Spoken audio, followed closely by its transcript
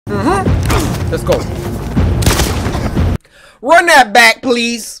Let's go. Run that back,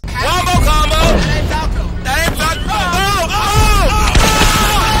 please. Combo, combo.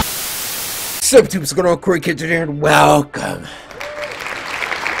 What's going on, CORYXKENSHIN here, and welcome.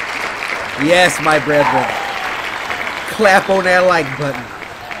 Yes, my brethren. Clap on that like button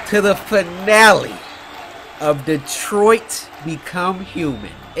to the finale of Detroit Become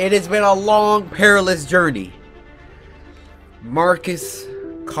Human. It has been a long, perilous journey. Marcus,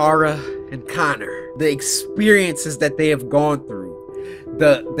 Kara, and Connor, the experiences that they have gone through,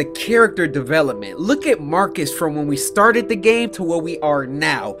 the character development. Look at Marcus from when we started the game to where we are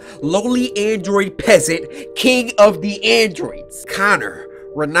now. Lowly android peasant, king of the androids. Connor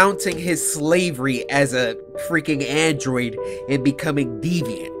renouncing his slavery as a freaking android and becoming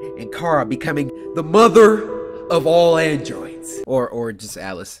deviant. And Kara becoming the mother of all androids. Or just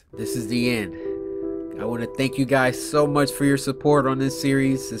Alice. This is the end. I want to thank you guys so much for your support on this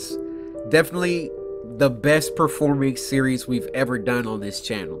series. It's definitely the best performing series we've ever done on this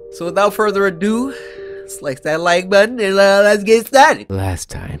channel. So without further ado, select that like button and let's get started. Last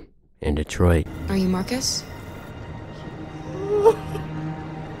time in Detroit. Are you Marcus?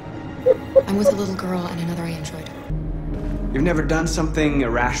 I'm with a little girl and another android. You've never done something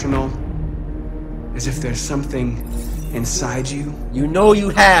irrational? As if there's something inside you? You know you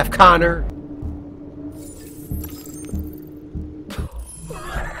have, Connor.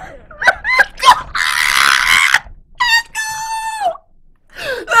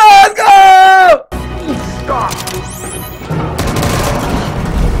 Let's go! Stop!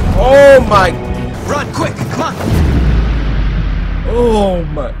 Oh my! Run, quick, come on! Oh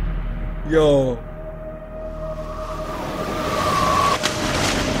my! Yo!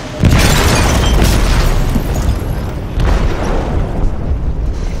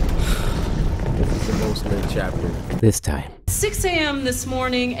 This is the most lit chapter. This time. 6 a.m. this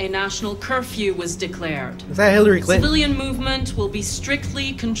morning, a national curfew was declared. Is that Hillary Clinton? Civilian movement will be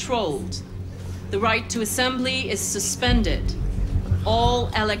strictly controlled. The right to assembly is suspended. All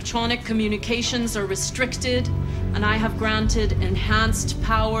electronic communications are restricted, and I have granted enhanced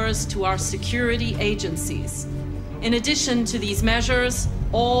powers to our security agencies. In addition to these measures,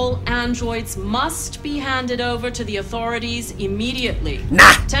 all androids must be handed over to the authorities immediately.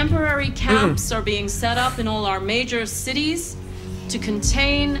 Nah. Temporary camps are being set up in all our major cities to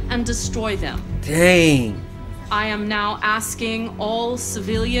contain and destroy them. Dang. I am now asking all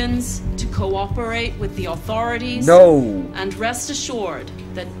civilians to cooperate with the authorities. No. And rest assured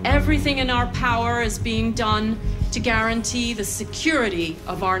that everything in our power is being done to guarantee the security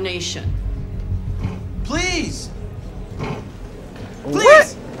of our nation. Please!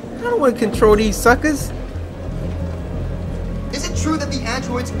 What? I don't want to control these suckers. Is it true that the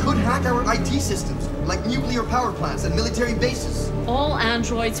androids could hack our IT systems, like nuclear power plants and military bases? All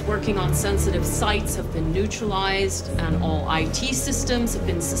androids working on sensitive sites have been neutralized, and all IT systems have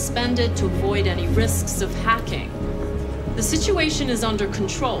been suspended to avoid any risks of hacking. The situation is under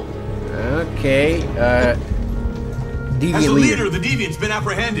control. Okay, Deviant As the leader. leader, the Deviant's been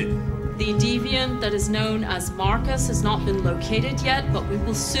apprehended. The deviant that is known as Marcus has not been located yet, but we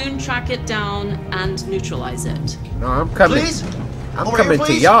will soon track it down and neutralize it. No, I'm coming. Please? I'm Over coming here,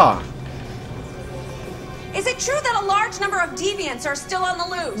 to please. y'all. Is it true that a large number of deviants are still on the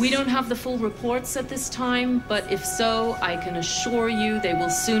loose? We don't have the full reports at this time, but if so, I can assure you they will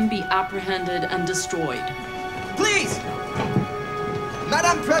soon be apprehended and destroyed. Please!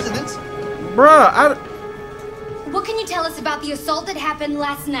 Madam President! Bruh, What can you tell us about the assault that happened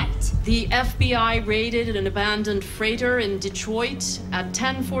last night? The FBI raided an abandoned freighter in Detroit at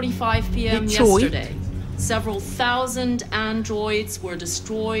 10:45 p.m. yesterday. Several thousand androids were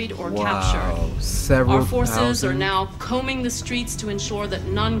destroyed or captured. Several Our forces thousand. are now combing the streets to ensure that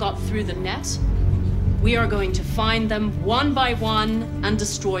none got through the net. We are going to find them one by one and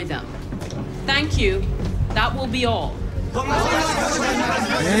destroy them. Thank you. That will be all.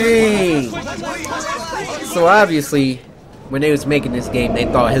 Hey. So obviously, when they was making this game, they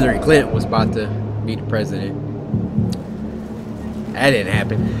thought Hillary Clinton was about to be the president. That didn't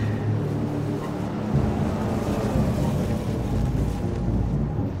happen.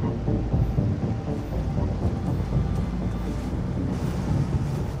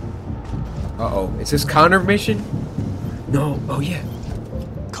 Uh-oh. Is this Connor mission? No. Oh, yeah.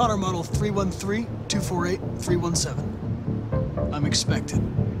 Connor model 313-248-317. I'm expected.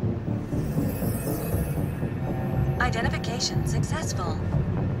 Identification successful.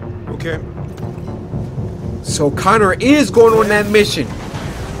 Okay. So Connor is going on that mission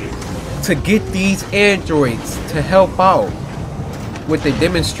to get these androids to help out with the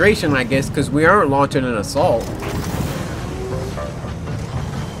demonstration, I guess, because we aren't launching an assault.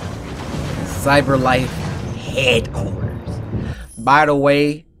 CyberLife headquarters. By the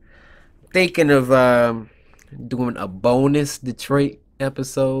way, thinking of doing a bonus Detroit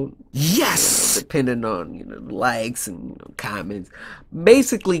episode. Yes, depending on likes and comments.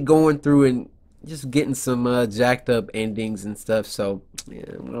 Basically going through and just getting some jacked up endings and stuff. So yeah,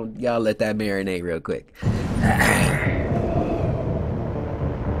 well, y'all let that marinate real quick.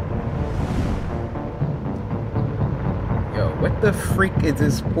 Yo, what the freak is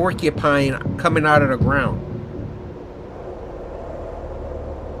this porcupine coming out of the ground?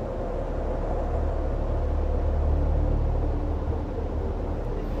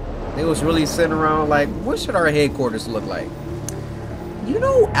 They was really sitting around like, what should our headquarters look like? You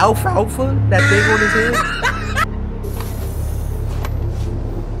know Alfalfa? That thing on his head?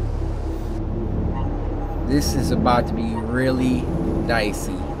 This is about to be really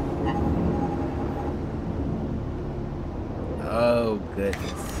dicey. Oh,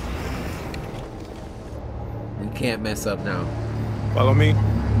 goodness. We can't mess up now. Follow me.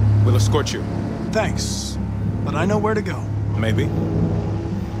 We'll escort you. Thanks, but I know where to go. Maybe.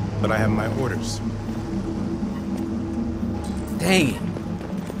 But I have my orders. Dang it.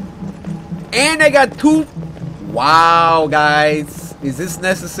 And they got two. Wow, guys. Is this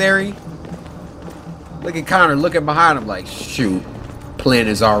necessary? Look at Connor looking behind him like, shoot. Plan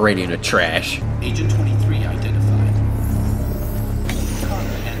is already in the trash. Agent 23 identified.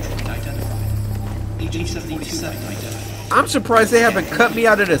 Connor Android identified. Agent 72 identified. I'm surprised they haven't cut me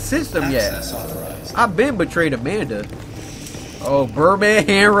out of the system yet. Access authorized. I've been betrayed Amanda. Oh, Birdman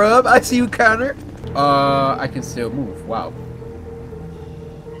hand rub. I see you, Connor. I can still move. Wow.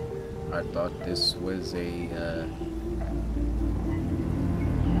 I thought this was a,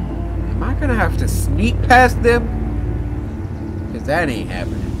 am I gonna have to sneak past them? Cause that ain't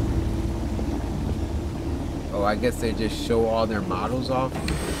happening. Oh, I guess they just show all their models off.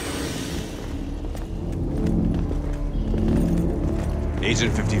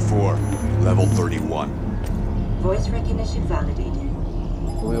 Agent 54, level 31. Voice recognition validated.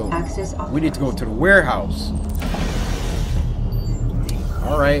 Access authorized. We need to go to the warehouse.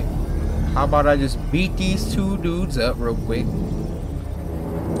 Alright. How about I just beat these two dudes up real quick.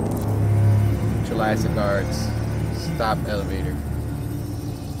 Neutralize the guards. Stop elevator.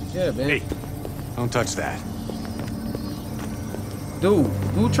 Yeah, man. Hey, don't touch that. Dude,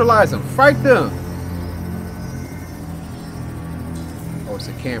 neutralize them. Fight them. Oh, it's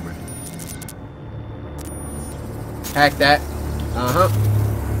a camera. Hack that. Uh-huh.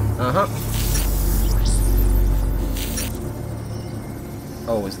 Uh-huh.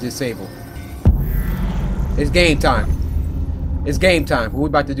 Oh, it's disabled. It's game time. It's game time. What we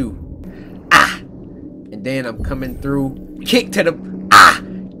about to do? Ah! And then I'm coming through. Kick to the... Ah!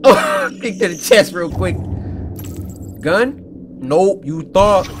 Oh, kick to the chest real quick. Gun? Nope, you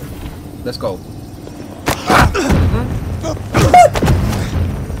thought. Let's go. Ah.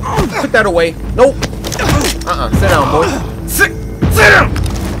 Put that away. Nope. Sit down, boy. Sit down.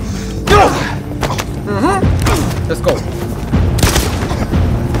 Go. Let's go.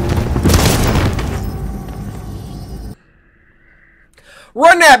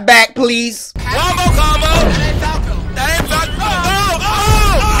 Run that back, please. Combo, combo. That ain't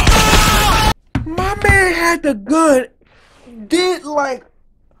Falcon. My man had the gun. Did like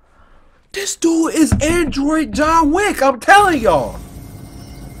this dude is Android John Wick. I'm telling y'all.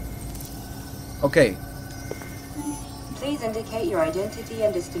 Okay. Please indicate your identity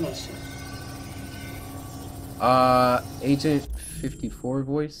and destination. Agent 54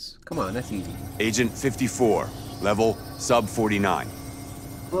 voice. Come on, that's easy. Agent 54, level sub 49.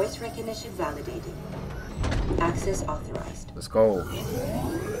 Voice recognition validated. Access authorized. Let's go.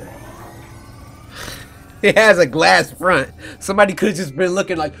 It has a glass front. Somebody could have just been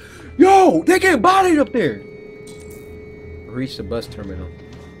looking like, yo, they get bodied up there. Reach the bus terminal.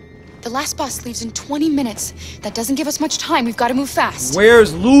 The last bus leaves in 20 minutes. That doesn't give us much time. We've got to move fast.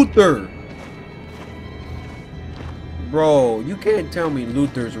 Where's Luther? Bro, you can't tell me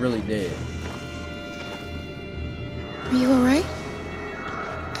Luther's really dead. Are you alright?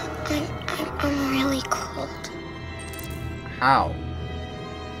 I'm really cold. How?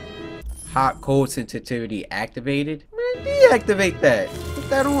 Hot cold sensitivity activated? Man, deactivate that. What's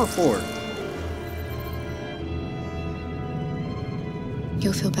that on for?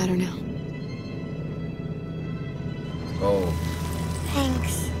 You'll feel better now. Oh.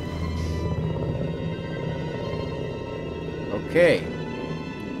 Thanks. Okay.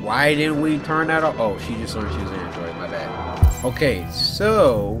 Why didn't we turn that off? Oh, she just learned she was an android. My bad. Okay,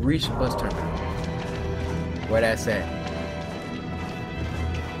 so reach bus terminal. Where that's at?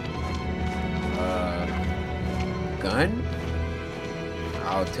 Gun?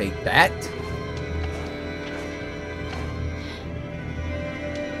 I'll take that.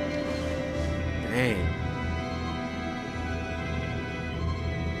 Dang.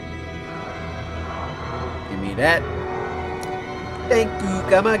 Give me that. Thank you.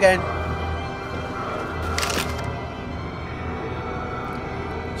 Come again.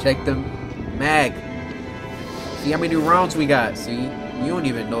 Check them. Mag. See how many rounds we got. See? You don't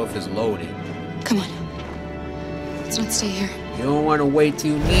even know if it's loaded. Come on. Let's not stay here. You don't want to wait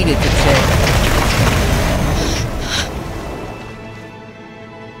till you need it to check.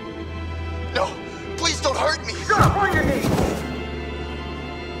 No! Please don't hurt me! Shut up on your knees!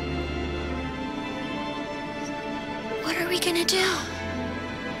 What are we gonna do?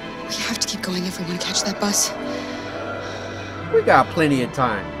 We have to keep going if we want to catch that bus. We got plenty of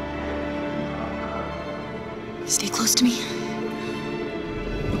time. Stay close to me.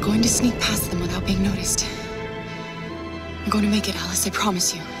 We're going to sneak past them without being noticed. I'm going to make it, Alice. I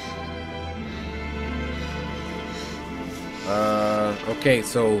promise you. Okay,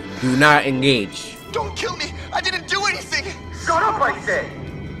 so do not engage. Don't kill me! I didn't do anything! Shut up, I say!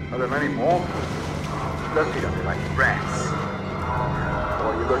 Are there many more? Let's eat them like rats. The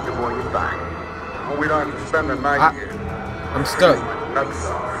more you look, the more you find. Oh, we don't have to spend the night here. I'm stuck.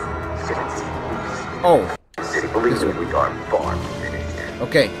 Oh. City, believe me, we are far finished.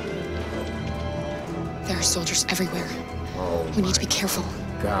 Okay. There are soldiers everywhere. Oh. We need to be careful.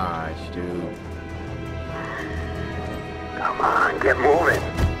 Gosh, dude. Come on, get moving.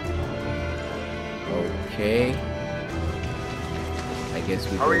 Okay. I guess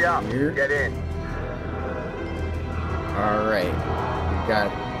we hurry go up. Here. Get in. All right. We got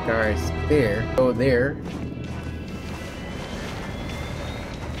guys there. Go there.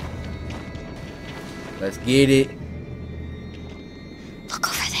 Let's get it. Look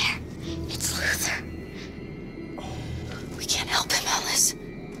over there. It's Luther. We can't help him, Alice.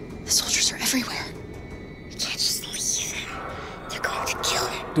 The soldiers are everywhere. We can't just leave him. They're going to kill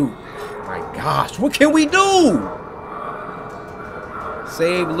him. Dude, oh my gosh, what can we do?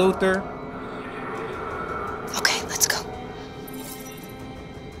 Save Luther. Okay, let's go.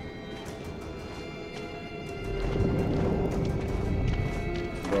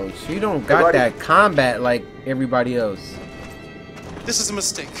 Bro, she don't got that combat like everybody else. This is a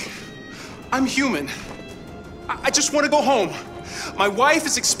mistake. I'm human. I just want to go home. My wife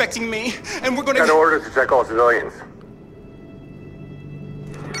is expecting me, and we're gonna Got orders to check all civilians.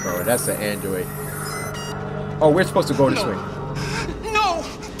 Bro, that's an android. Oh, we're supposed to go this way. No,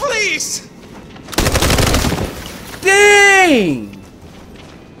 please! Dang!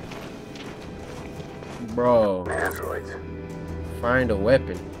 Bro. Androids. Find a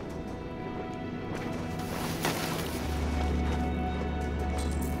weapon.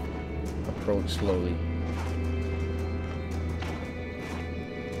 Approach slowly.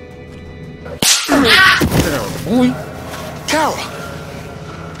 Boy. Carol!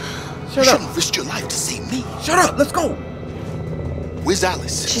 Shut you up. shouldn't risk your life to see me. Shut up, let's go. Where's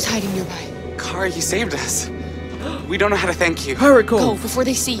Alice? She's hiding nearby. Car, you saved us. We don't know how to thank you. Hurry, Cole. Go before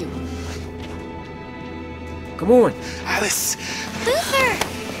they see you. Come on. Alice. Luther!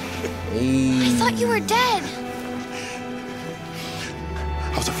 Hey. I thought you were dead.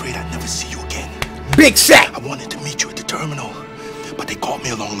 I was afraid I'd never see you again. Big Shaq! I wanted to meet you at the terminal, but they caught me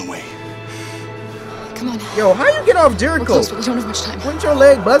along the way. Come on. Yo, how you get off Jericho? We're close, but we don't have much time. Wasn't your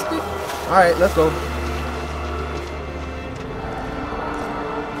leg busted? Alright, let's go.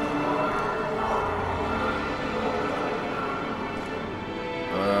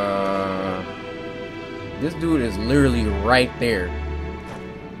 This dude is literally right there.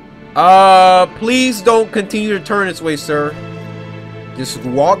 Please don't continue to turn this way, sir. Just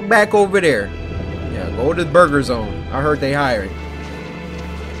walk back over there. Yeah, go to the burger zone. I heard they hiring.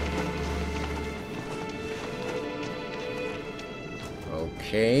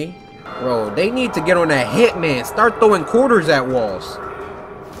 Okay. Bro, they need to get on that hitman. Start throwing quarters at walls.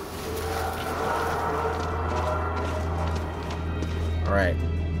 Alright.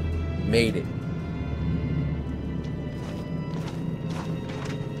 Made it.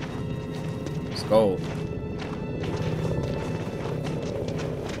 Let's go.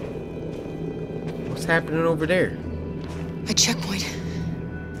 What's happening over there? A checkpoint.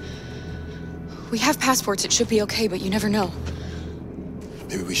 We have passports. It should be okay, but you never know.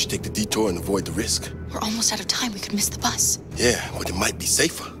 Maybe we should take the detour and avoid the risk. We're almost out of time. We could miss the bus. Yeah, but it might be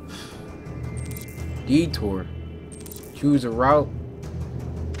safer. Detour. Choose a route.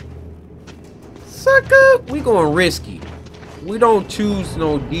 Sucker, we going risky. We don't choose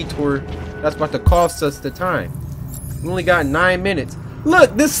no detour. That's about to cost us the time. We only got 9 minutes.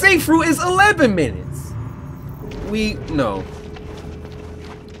 Look, the safe route is 11 minutes. No.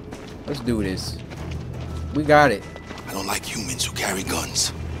 Let's do this. We got it. I don't like humans who carry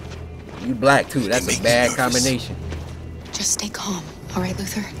guns. You black too. That's a bad combination. Just stay calm, all right,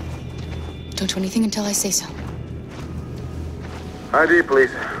 Luther? Don't do anything until I say so. ID,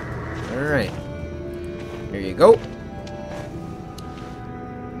 please. All right. Here you go.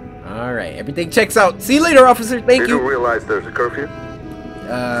 All right. Everything checks out. See you later, officer. Thank you. You do realize there's a curfew?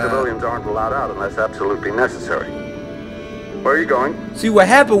 Civilians aren't allowed out unless absolutely necessary. Where are you going? See, what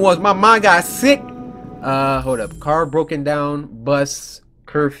happened was my mom got sick. Hold up. Car broken down. Bus.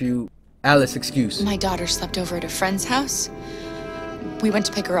 Curfew. Alice, excuse. My daughter slept over at a friend's house. We went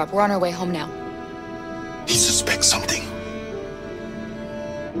to pick her up. We're on our way home now. He suspects something.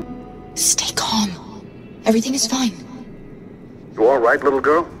 Stay calm. Everything is fine. You all right, little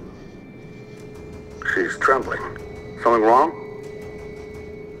girl? She's trembling. Something wrong?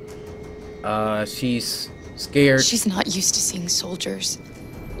 She's scared. She's not used to seeing soldiers.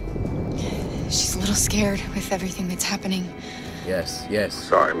 She's a little scared with everything that's happening. Yes, yes.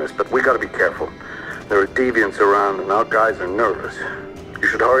 Sorry, miss, but we gotta be careful. There are deviants around and our guys are nervous. You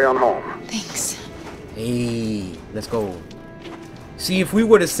should hurry on home. Thanks. Hey, let's go. See, if we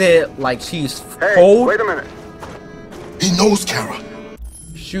would have said, like, she's Hey, cold. wait a minute. He knows Kara.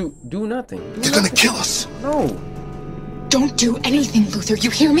 Shoot, do nothing. They're gonna kill us. No. Don't do anything, Luther. You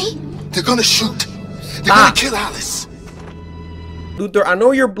hear me? They're gonna shoot. They're gonna kill Alice. Luther, I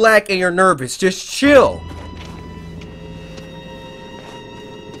know you're black and you're nervous. Just chill.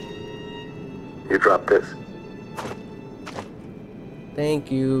 You drop this. Thank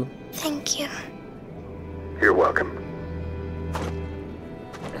you. Thank you. You're welcome.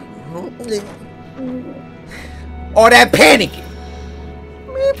 All that panicking.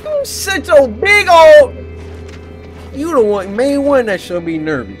 Man, you such a big old... You the one, main one that should be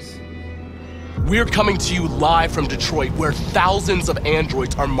nervous. We're coming to you live from Detroit, where thousands of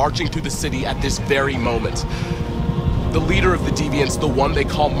androids are marching through the city at this very moment. The leader of the deviants, the one they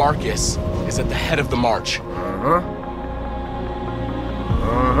call Marcus, is at the head of the march.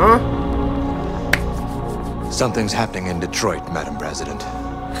 Something's happening in Detroit, Madam President.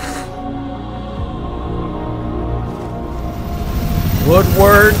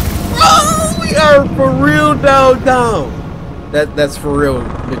 Woodward. Oh, we are for real downtown. That's for real,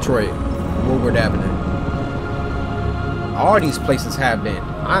 Detroit. Woodward Avenue. All these places have been,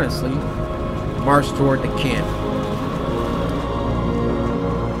 honestly. March toward the camp.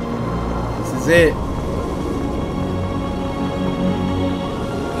 This is it.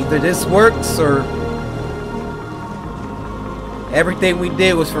 Either this works or everything we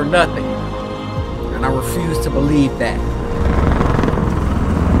did was for nothing. And I refuse to believe that.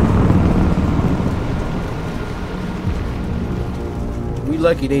 We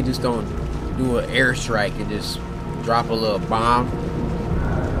lucky they just don't do an airstrike and just drop a little bomb.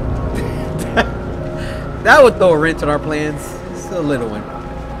 That would throw a wrench in our plans. It's a little one.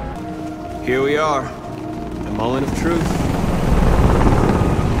 Here we are. The moment of truth.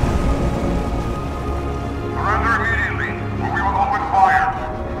 Surrender immediately, or we will open fire.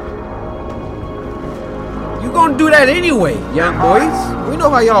 You gonna do that anyway, young boys. We know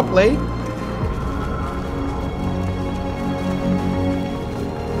how y'all play.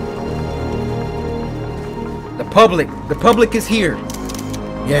 The public is here.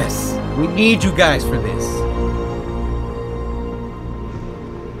 Yes, we need you guys for this.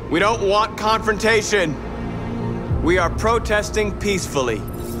 We don't want confrontation. We are protesting peacefully.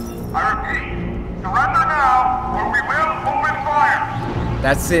 I repeat, surrender now, or we will open fire.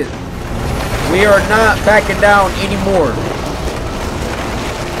 That's it. We are not backing down anymore.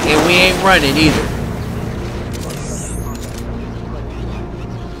 And we ain't running either.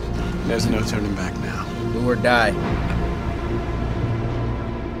 There's no turning back now. Do or die.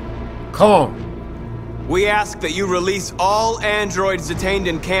 Calm. We ask that you release all androids detained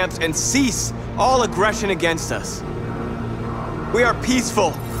in camps and cease all aggression against us. We are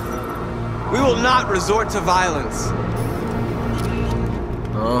peaceful. We will not resort to violence.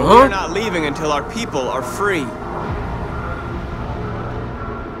 But we are not leaving until our people are free.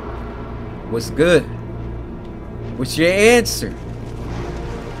 What's good? What's your answer?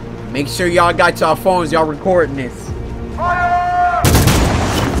 Make sure y'all got y'all phones, y'all recording this.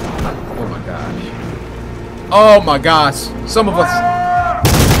 Oh my gosh. Oh my gosh. Some of us.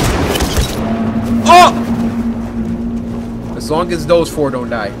 Oh! As long as those four don't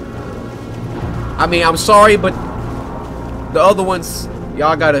die. I mean, I'm sorry, but the other ones,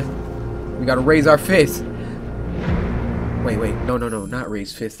 y'all we gotta raise our fists. Wait, no, not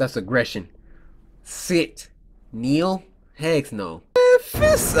raise fists. That's aggression. Sit. Kneel? Heck no.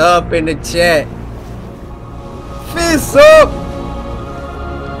 Fists up in the chat. Fists up!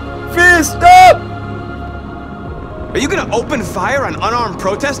 Fist up! Are you gonna open fire on unarmed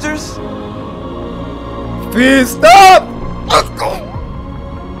protesters? pissed up. Let's go.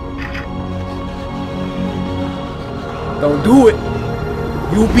 Don't do it.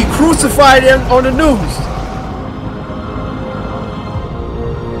 You'll be crucified on the news.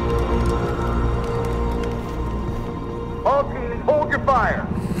 All teams, hold your fire.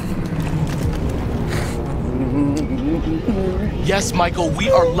 Yes, Michael, we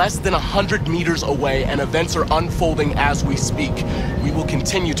are less than 100 meters away and events are unfolding as we speak. We will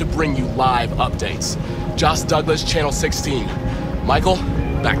continue to bring you live updates. Josh Douglas, Channel 16. Michael,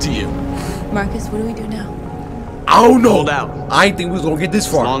 back to you. Marcus, what do we do now? I don't know. Hold out. I didn't think we was gonna get this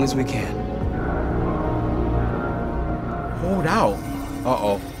far. As long as we can. Hold out.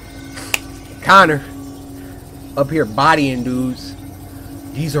 Uh-oh. Connor. Up here bodying dudes.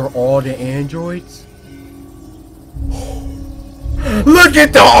 These are all the androids? Look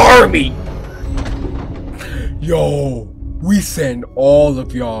at the army! Yo, we send all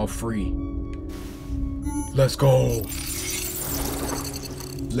of y'all free. Let's go.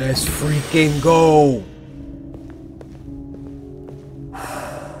 Let's freaking go.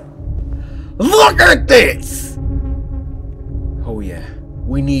 Look at this! Oh yeah,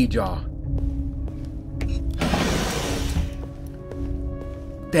 we need y'all.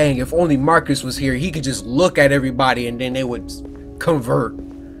 Dang, if only Marcus was here, he could just look at everybody and then they would convert.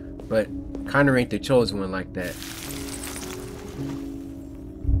 But Connor ain't the chosen one like that.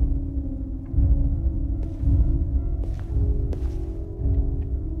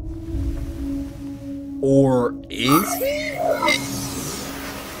 Or is he?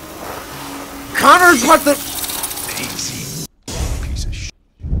 Connor's about to... Easy. Piece of shit.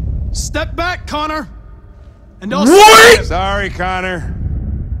 Step back, Connor. And don't... What? Sorry, Connor.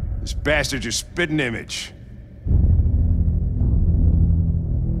 This bastard's your spitting image.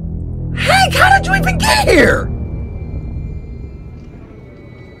 Hey, how did you even get here?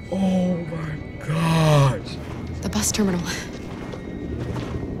 Oh my gosh. The bus terminal.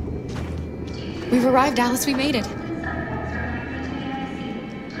 We've arrived, Alice. We made it.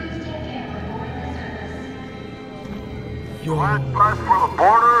 Last bus for the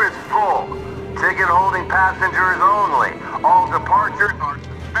border is full. Ticket holding passengers only. All departures are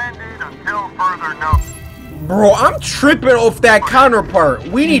suspended until further notice. Bro, I'm tripping off that Connor part.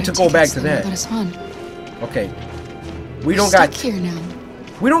 We need to go back to that. Let us on. Okay. We don't got here now.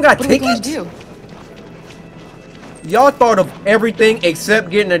 We don't got What are we going tickets? to do? Y'all thought of everything except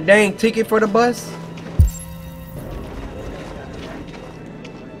getting a dang ticket for the bus?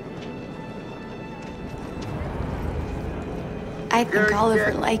 I think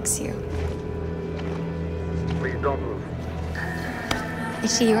Oliver likes you. Please don't move.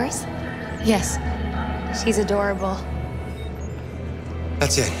 Is she yours? Yes. She's adorable.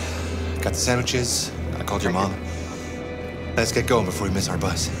 That's it. Got the sandwiches. I called your mom. Let's get going before we miss our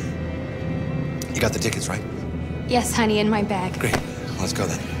bus. You got the tickets, right? Yes, honey, in my bag. Great. Let's go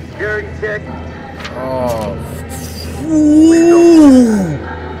then. Security check. Oh. Ooh.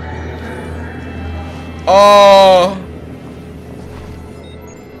 Oh.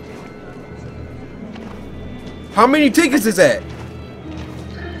 How many tickets is that?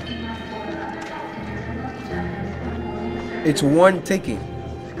 It's one ticket.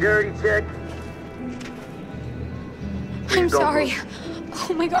 Security check. I'm sorry.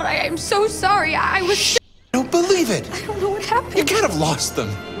 Oh my god, I am so sorry. I was... I don't believe it. I don't know what happened. You can't have lost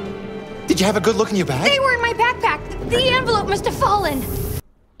them. Did you have a good look in your bag? They were in my backpack. The envelope must have fallen.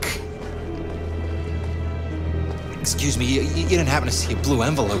 Excuse me, you didn't happen to see a blue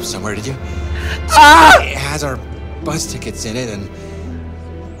envelope somewhere, did you? Ah! It has our bus tickets in it and...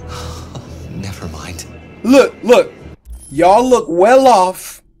 never mind. Look. Y'all look well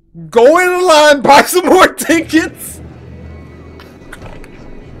off. Go in the line, buy some more tickets.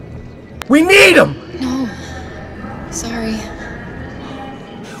 We need them. No. Sorry.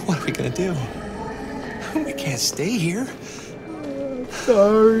 What are we gonna do? We can't stay here.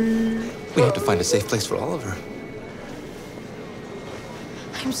 Sorry. We have to find a safe place for Oliver.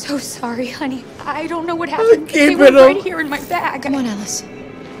 I'm so sorry, honey. I don't know what happened. Keep They it were up. right here in my bag. Come on, Alice.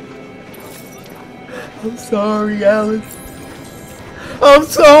 I'm sorry, Alice. I'm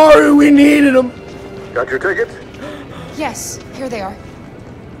sorry. We needed them. Got your tickets? Yes, here they are.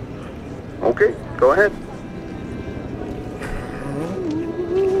 Okay, go ahead.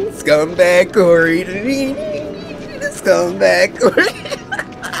 Scumbag Corey. Scumbag Corey.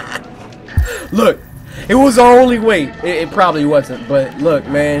 Look, it was our only way. It probably wasn't, but look,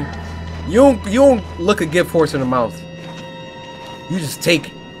 man. You don't look a gift horse in the mouth. You just take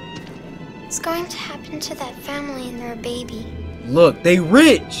it. What's going to happen to that family and their baby? Look, they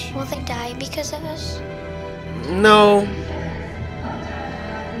rich. Will they die because of us? No.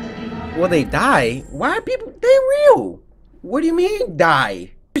 Well, they die? Why are people? They real. What do you mean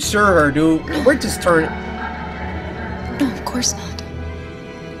die? Sure, dude. We're just turning. No, of course not.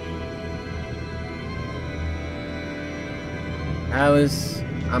 Alice,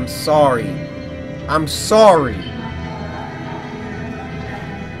 I'm sorry. I'm sorry.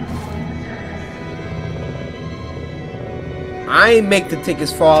 I ain't make the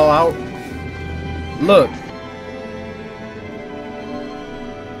tickets fall out. Look.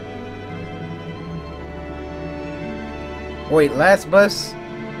 Wait, last bus?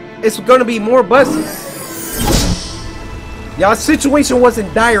 It's gonna be more buses. Y'all's situation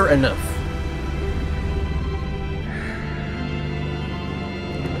wasn't dire enough.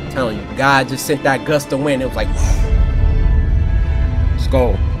 I'm telling you, God just sent that gust of wind. It was like, let's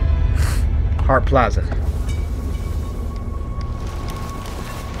go. Hart Plaza.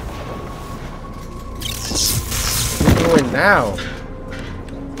 What are we doing now?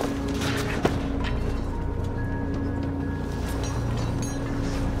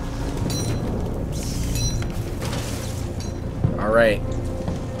 Alright.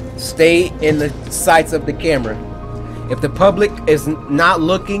 Stay in the sights of the camera. If the public is not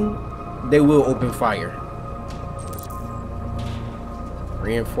looking, they will open fire.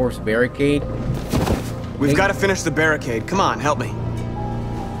 Reinforced barricade. We've got to finish the barricade. Come on, help me.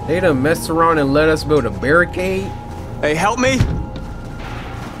 They done messed around and let us build a barricade? Hey, help me!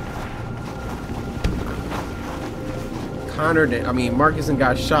 Marcus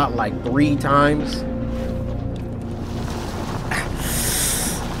got shot like 3 times.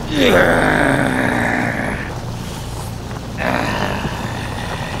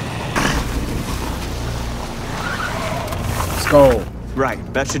 Let's go.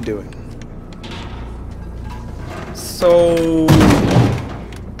 Right, that should do it. So...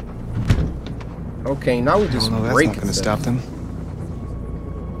 Okay, now we just that's break not gonna stuff. stop them.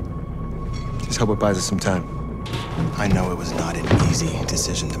 Just hope it buys us some time. I know it was not an easy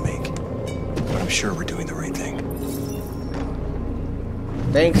decision to make, but I'm sure we're doing the right thing.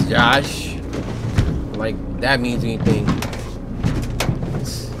 Thanks, Josh. Like, that means anything.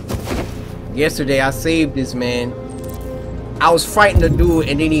 Yesterday, I saved this man. I was fighting the dude,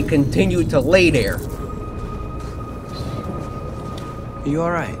 and then he continued to lay there. Are you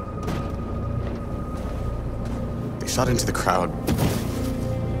alright? They shot into the crowd.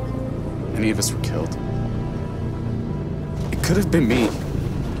 Any of us were killed. It could have been me.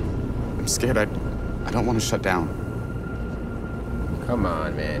 I'm scared. I don't want to shut down. Come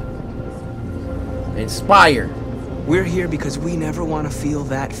on, man. Inspire. We're here because we never want to feel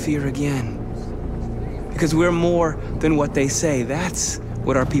that fear again. Because we're more than what they say. That's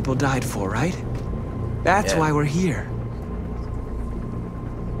what our people died for, right? That's why we're here.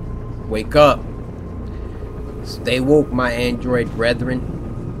 Wake up. Stay woke, my android brethren.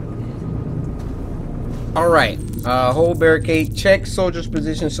 Alright. Hold barricade. Check soldiers'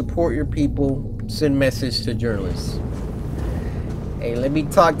 position. Support your people. Send message to journalists. Hey, let me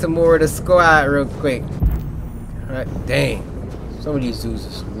talk to more of the squad real quick. Alright, dang. Some of these dudes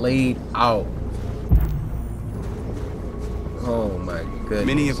is laid out. Oh my goodness.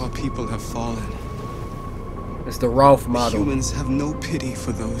 Many of our people have fallen. It's the Rolf model. Humans have no pity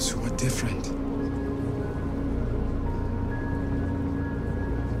for those who are different.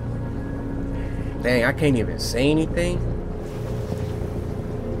 Dang, I can't even say anything.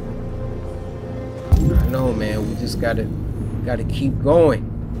 I know, man. We just gotta keep going.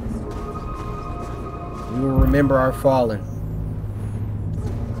 We will remember our fallen.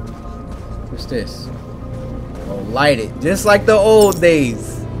 What's this? Oh, light it. Just like the old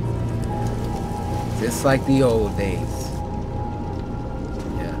days. Just like the old days.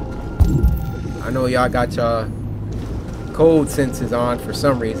 Yeah. I know y'all got y'all code senses on for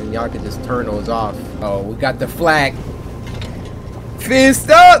some reason. Y'all can just turn those off. Oh, we got the flag. Fist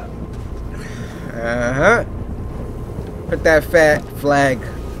up! Uh-huh. Put that fat flag.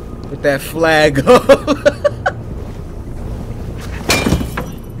 Put that flag up.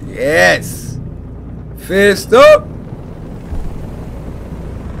 Yes. Fist up.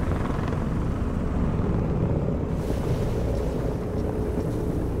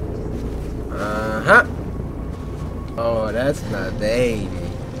 Uh-huh. Oh, that's not baby.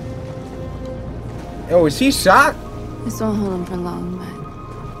 Oh, is she shot? This won't hold him for long,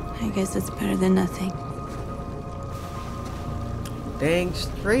 but I guess it's better than nothing. Dang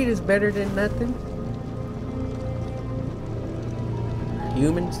straight is better than nothing.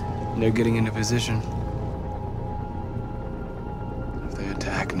 Humans? They're getting into position. If they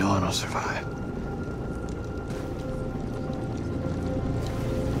attack, no one will survive.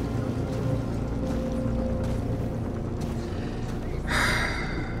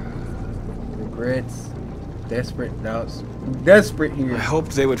 regrets, desperate doubts. Desperate here. I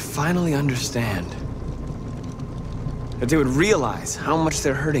hoped they would finally understand. That they would realize how much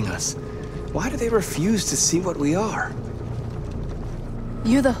they're hurting us. Why do they refuse to see what we are?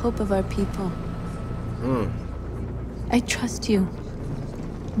 You're the hope of our people. I trust you.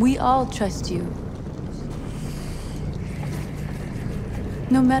 We all trust you.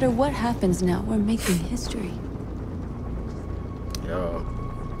 No matter what happens now, we're making history. Yo,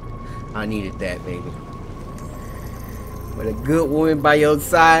 I needed that, baby. With a good woman by your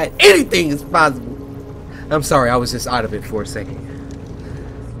side, anything is possible. I'm sorry, I was just out of it for a second.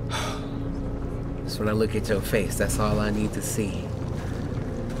 Just when I look at your face, that's all I need to see.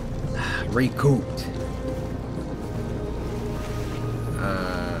 Recouped.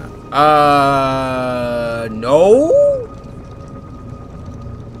 No?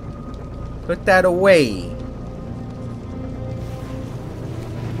 Put that away.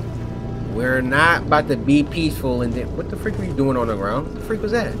 We're not about to be peaceful and then... What the freak were you doing on the ground? What the freak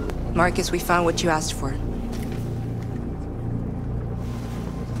was that? Marcus, we found what you asked for.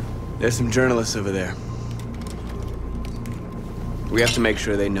 There's some journalists over there. We have to make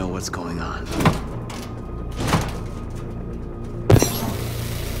sure they know what's going on.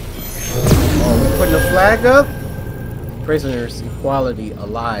 Oh, we putting the flag up? Prisoners, equality,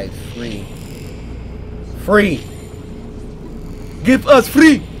 alive, free. Free! Give us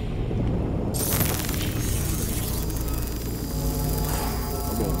free!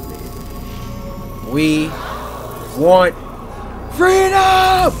 We want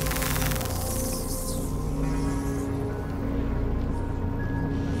freedom!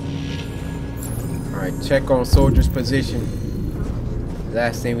 Alright, check on soldier's position.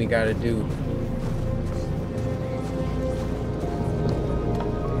 Last thing we gotta do.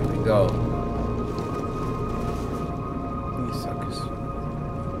 Here we go. These suckers.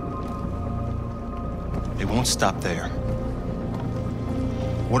 They won't stop there.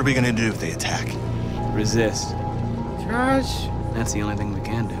 What are we gonna do if they attack? Resist. Josh. That's the only thing we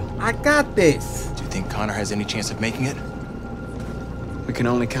can do. I got this. Do you think Connor has any chance of making it? We can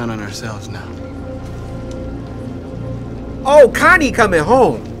only count on ourselves now. Oh, Connie coming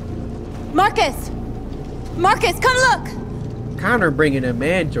home. Marcus! Marcus, come look! Connor bringing them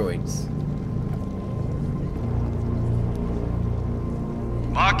androids.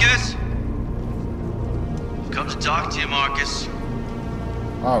 Marcus? Come to talk to you, Marcus.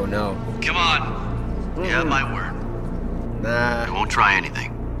 Oh, no. Come on. You have my word. Nah. I won't try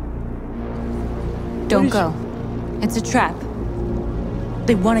anything. Don't go. It's a trap.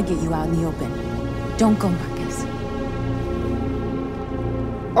 They want to get you out in the open. Don't go, Marcus.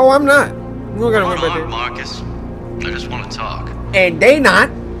 Oh, I'm not. We're gonna Hold on, Marcus. I just want to talk. And they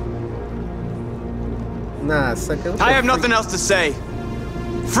not. Nah, sucker. I have nothing else to say.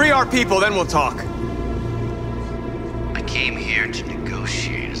 Free our people, then we'll talk. I came here to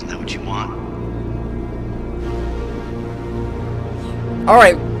negotiate. Isn't that what you want? All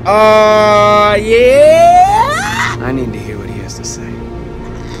right. Yeah. I need to hear what he has to say.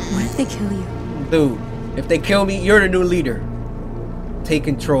 What if they kill you? Dude, if they kill me, you're the new leader. Take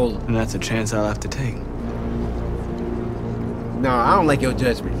control. And that's a chance I'll have to take. No, I don't like your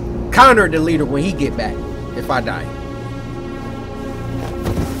judgment. Connor the leader when he get back. If I die.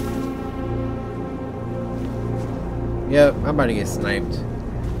 Yep, I'm about to get sniped.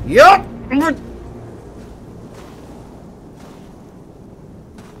 Yup!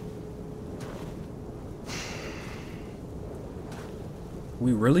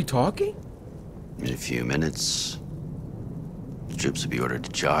 We really talking? In a few minutes, the troops will be ordered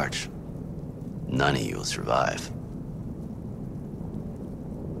to charge. None of you will survive.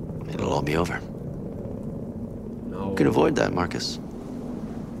 It'll all be over. No. You can avoid that, Marcus.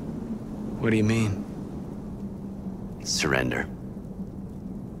 What do you mean? Surrender.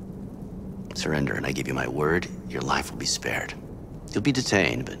 Surrender, and I give you my word, your life will be spared. You'll be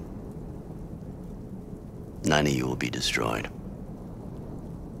detained, but none of you will be destroyed.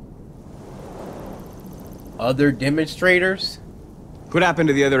 Other demonstrators? What happened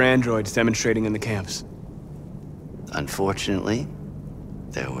to the other androids demonstrating in the camps? Unfortunately,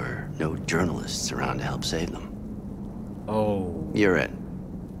 there were no journalists around to help save them. Oh. You're it.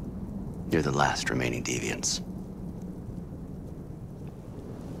 You're the last remaining deviants.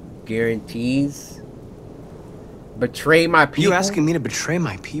 Guarantees? Betray my people? You asking me to betray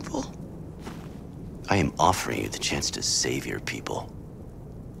my people? I am offering you the chance to save your people.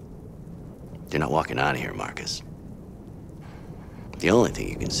 You're not walking out of here, Marcus. The only thing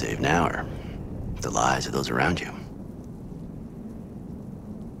you can save now are the lives of those around you.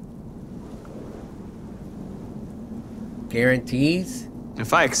 Guarantees?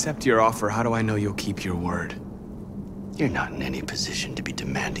 If I accept your offer, how do I know you'll keep your word? You're not in any position to be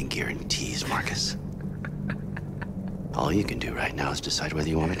demanding guarantees, Marcus. All you can do right now is decide whether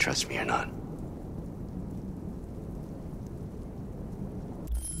you want to trust me or not.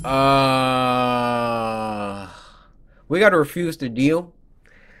 We gotta refuse the deal.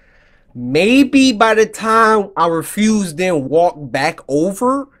 Maybe by the time I refuse, then walk back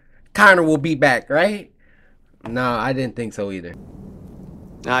over, Connor will be back, right? No, I didn't think so either.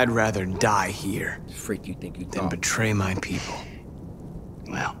 I'd rather die here. Freak, you think you than betray my people.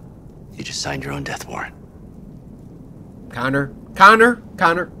 Well, you just signed your own death warrant. Connor.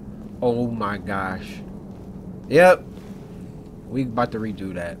 Oh my gosh. Yep. We about to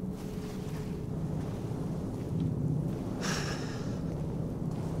redo that.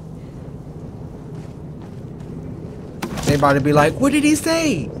 They about to be like, what did he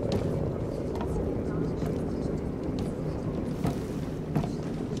say?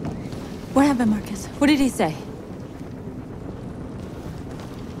 What happened, Marcus? What did he say?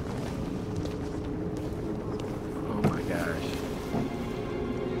 Oh my gosh.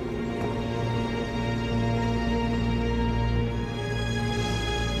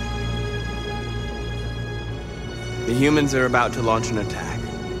 The humans are about to launch an attack.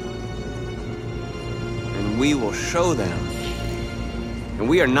 And we will show them. And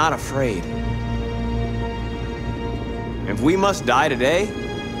we are not afraid. If we must die today,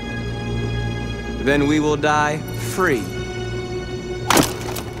 then we will die free.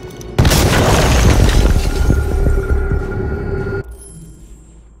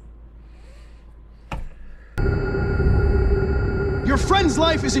 Your friend's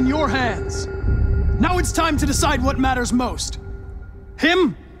life is in your hands. Now it's time to decide what matters most.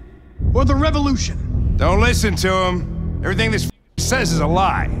 Him or the revolution? Don't listen to him. Everything this says is a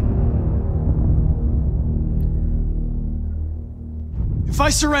lie. If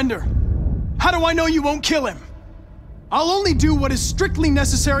I surrender, how do I know you won't kill him? I'll only do what is strictly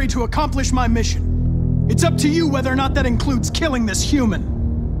necessary to accomplish my mission. It's up to you whether or not that includes killing this human.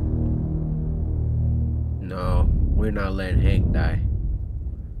 No, we're not letting Hank die.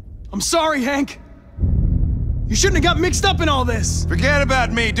 I'm sorry, Hank. You shouldn't have got mixed up in all this. Forget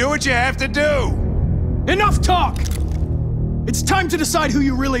about me. Do what you have to do. Enough talk! It's time to decide who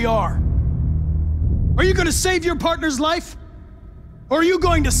you really are. Are you going to save your partner's life? Or are you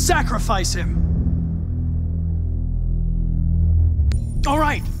going to sacrifice him? All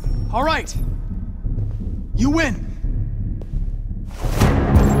right. You win.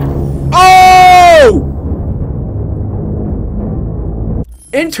 Oh!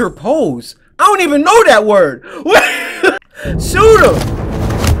 Interpose? I don't even know that word. Shoot him!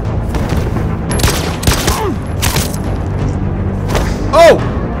 Oh!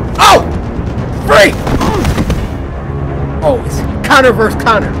 Free! Oh, it's Connor versus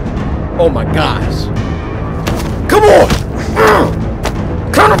Connor. Oh my gosh. Come on!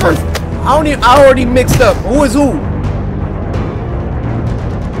 Connor versus... I already mixed up. Who is who?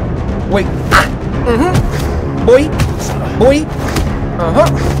 Wait. Boy.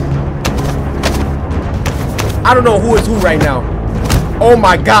 I don't know who is who right now. Oh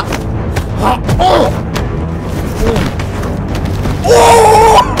my god.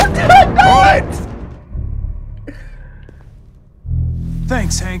 What?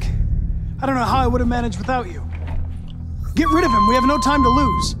 Thanks, Hank. I don't know how I would have managed without you. Get rid of him. We have no time to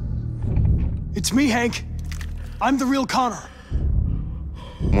lose. It's me, Hank. I'm the real Connor.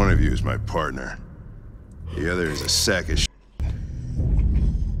 One of you is my partner. The other is a sack of shit.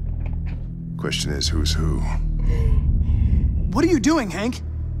 Question is, who's who? What are you doing, Hank?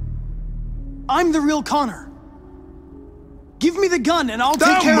 I'm the real Connor. Give me the gun and I'll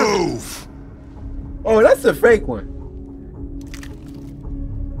take care of it. Move! Oh, that's a fake one.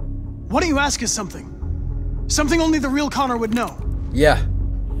 Why don't you ask us something? Something only the real Connor would know. Yeah.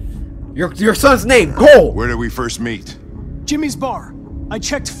 Your son's name, Cole! Where did we first meet? Jimmy's bar. I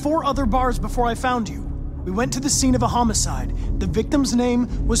checked 4 other bars before I found you. We went to the scene of a homicide. The victim's name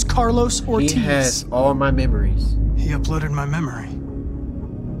was Carlos Ortiz. He has all my memories. He uploaded my memory.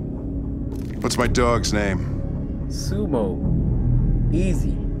 What's my dog's name? Sumo.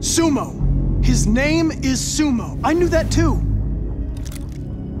 Easy. Sumo. His name is Sumo. I knew that too.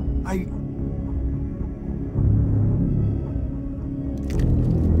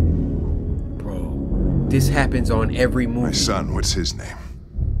 Bro, this happens on every movie. My son, what's his name?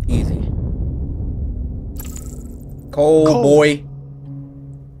 Easy. Cole, boy.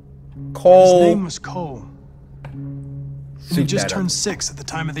 Cole. His name was Cole. He just turned 6 at the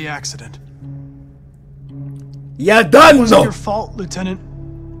time of the accident. Yeah, done. It wasn't your fault, Lieutenant.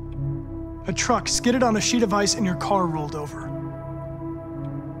 A truck skidded on a sheet of ice and your car rolled over.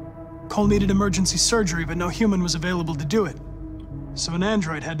 Cole needed emergency surgery, but no human was available to do it. So an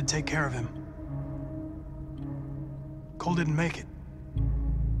android had to take care of him. Cole didn't make it.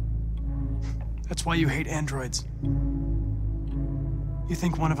 That's why you hate androids. You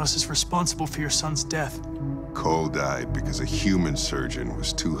think one of us is responsible for your son's death. Cole died because a human surgeon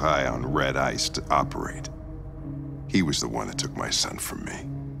was too high on red ice to operate. He was the one that took my son from me.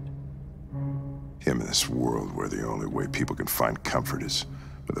 Him in this world where the only way people can find comfort is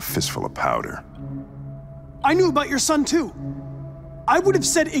with a fistful of powder. I knew about your son too. I would have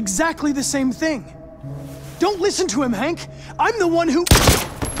said exactly the same thing. Don't listen to him, Hank. I'm the one who...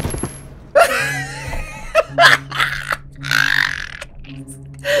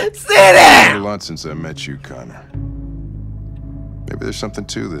 Say that! It's been a lot since I met you, Connor. Maybe there's something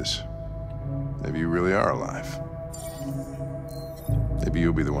to this. Maybe you really are alive. Maybe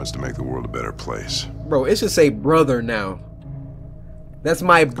you'll be the ones to make the world a better place. Bro, it should say brother now. That's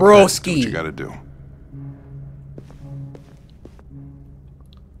my broski. Do what you gotta do.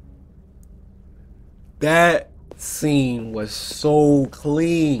 That scene was so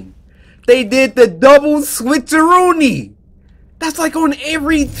clean. They did the double switcheroony. That's like on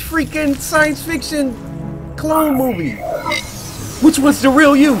every freaking science fiction clone movie. Which was the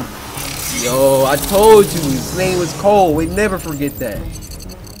real you? Yo, I told you his name was Cole. We never forget that.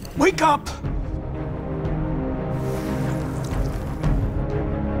 Wake up!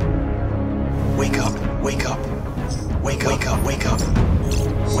 Wake up, wake up. Wake up, wake up, wake up.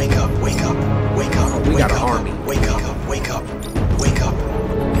 Wake up, wake up, wake up. We got an army. Wake up, wake up, wake up.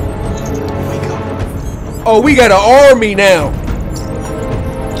 Wake up. Oh, we got an army now.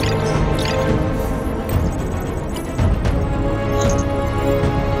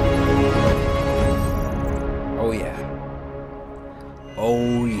 Oh yeah.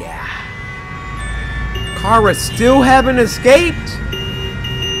 Oh yeah. Kara still haven't escaped?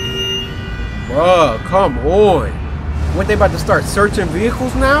 Bruh, come on. Weren't they about to start searching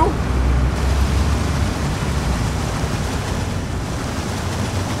vehicles now?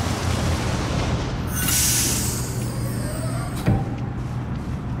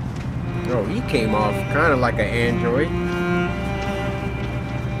 Oh, he came off kind of like an android.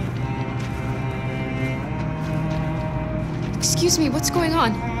 Excuse me, what's going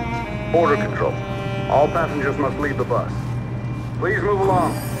on? Border control. All passengers must leave the bus. Please move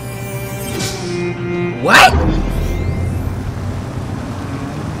along. What?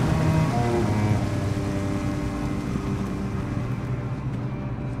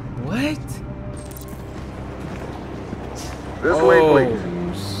 What? This way,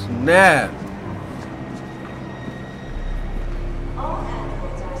 please. Snap.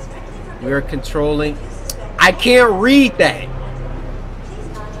 We're controlling. I can't read that.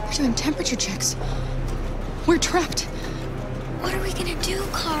 We're doing temperature checks. We're trapped. What are we gonna do,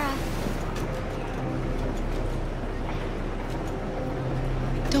 Kara?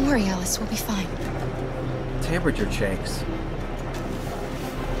 Don't worry, Alice. We'll be fine. Temperature checks.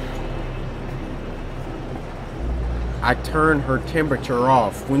 I turned her temperature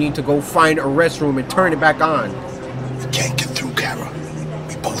off. We need to go find a restroom and turn it back on. We can't get through, Kara.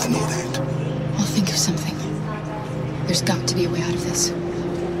 We both know that. I'll think of something. There's got to be a way out of this.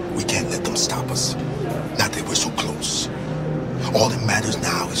 We can't let them stop us. Not that we're so close. All that matters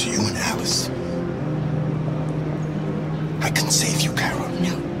now is you and Alice. I can save you, Kara.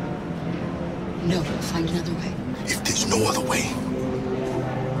 No. No, we'll find another way. If there's no other way,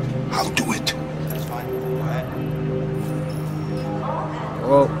 I'll do it.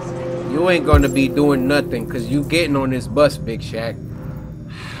 Well, you ain't gonna be doing nothing because you getting on this bus, Big Shaq.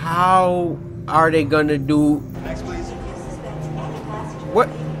 How are they gonna do? Next, please. What?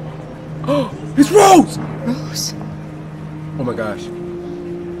 Oh, it's Rose! Rose? Oh my gosh.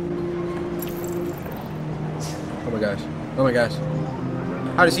 Oh my gosh. Oh my gosh.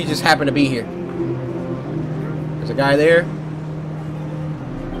 How does he just happen to be here? There's a guy there.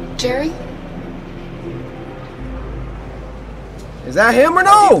 Jerry? Is that him or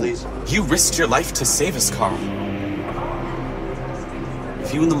no? You risked your life to save us, Carl.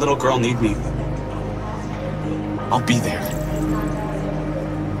 If you and the little girl need me, I'll be there.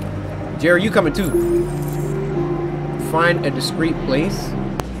 Jerry, you coming too? Find a discreet place.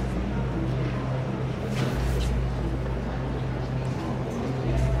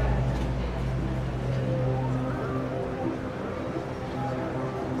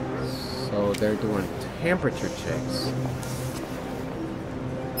 So they're doing temperature checks.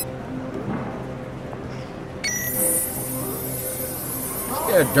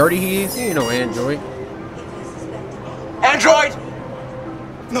 See how dirty he is? He ain't no android. Android!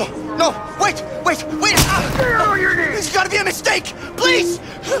 No, wait! Get on your knees! It's gotta be a mistake! Please!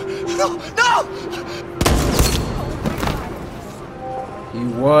 No! He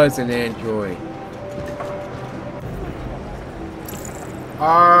was an android.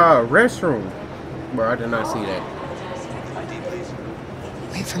 Restroom. Bro, I did not see that.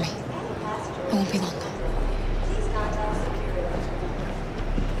 Wait for me. It won't be long.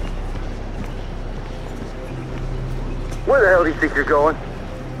 Where the hell do you think you're going?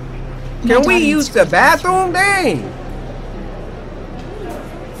 Can we use the bathroom? Dang.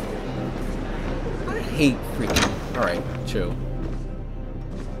 I hate freaking. Alright, chill.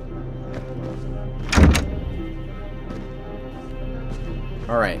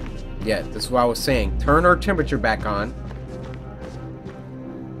 Alright. Yeah, this is what I was saying. Turn our temperature back on.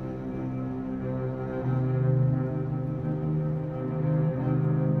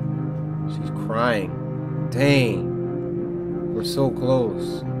 She's crying. Dang. We're so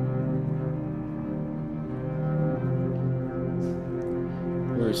close.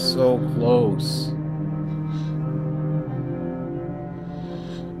 We're so close.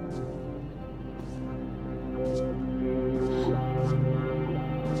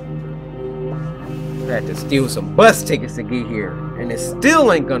 I had to steal some bus tickets to get here, and it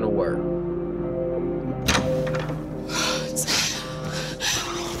still ain't gonna work.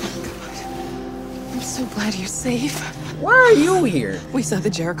 I'm so glad you're safe. Why are you here? We saw the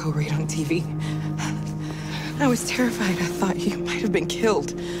Jericho raid on TV. I was terrified. I thought you might have been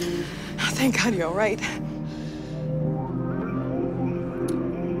killed. Thank God you're all right.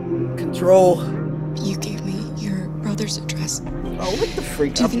 Control. You gave me your brother's address. Oh, what the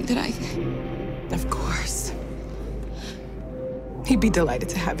freak? Do you think that I... Of course. He'd be delighted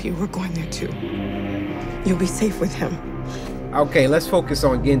to have you. We're going there too. You'll be safe with him. Okay, let's focus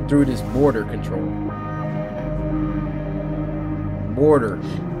on getting through this border control. Border.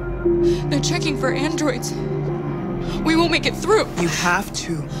 They're checking for androids. We won't make it through. You have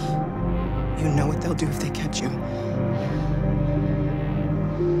to. You know what they'll do if they catch you.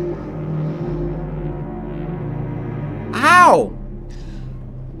 Ow!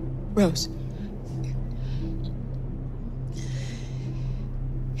 Rose.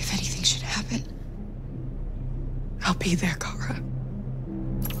 If anything should happen, I'll be there, Kara.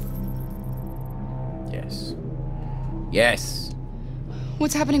 Yes. Yes.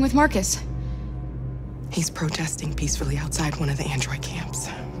 What's happening with Marcus? He's protesting peacefully outside one of the android camps.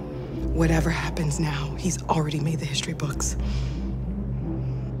 Whatever happens now, he's already made the history books.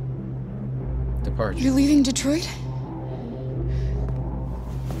 Departure. You're leaving Detroit?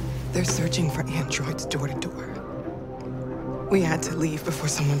 They're searching for androids door to door. We had to leave before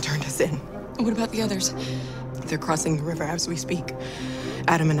someone turned us in. What about the others? They're crossing the river as we speak.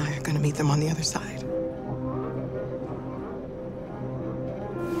 Adam and I are gonna meet them on the other side.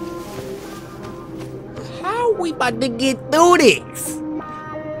 How are we about to get through this?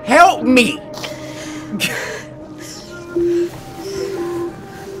 Help me!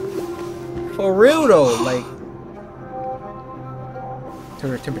 For real though, like...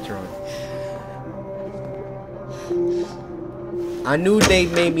 Turn the temperature on. I knew they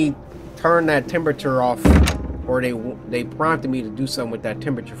made me turn that temperature off, or they prompted me to do something with that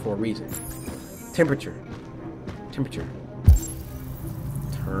temperature for a reason. Temperature. Temperature.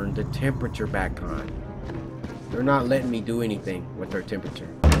 Turn the temperature back on. They're not letting me do anything with their temperature.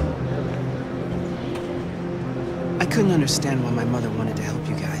 I couldn't understand why my mother wanted to help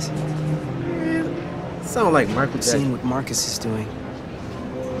you guys. Sound like Michael Jackson. Seeing what Marcus is doing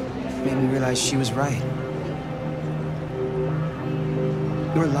made me realize she was right.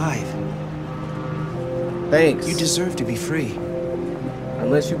 You're alive. Thanks. You deserve to be free.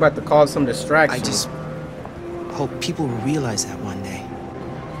 Unless you're about to cause some distraction. I just hope people will realize that one day.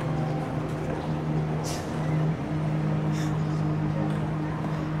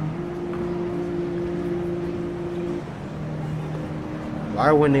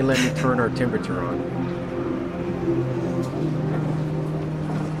 Why wouldn't they let me turn our temperature on?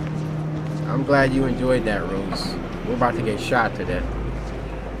 I'm glad you enjoyed that, Rose. We're about to get shot to death.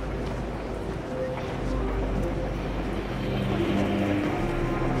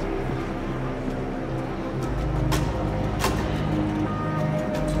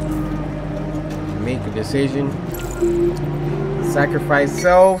 Make a decision. Sacrifice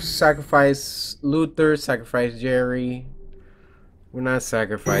self, sacrifice Luther, sacrifice Jerry. We're not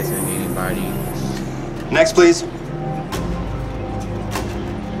sacrificing anybody. Next, please.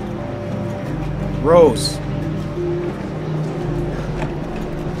 Rose.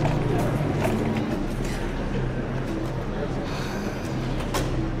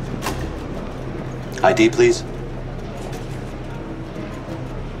 ID, please.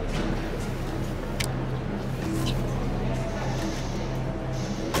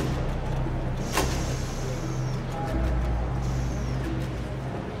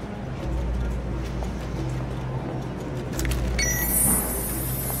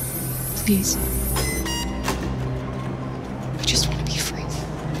 Please. I just want to be free.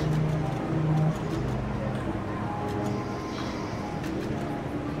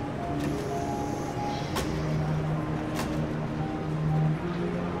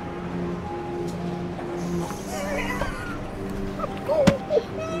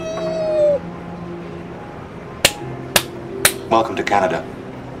 Welcome to Canada.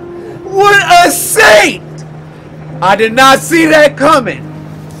 What a saint! I did not see that coming.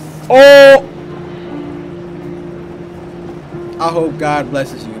 Oh, I hope God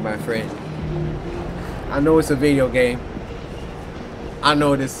blesses you, my friend. I know it's a video game. I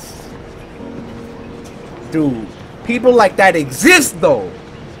know this. Dude, people like that exist though.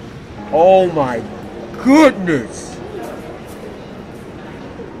 Oh my goodness.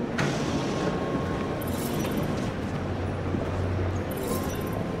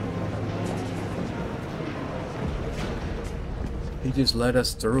 He just let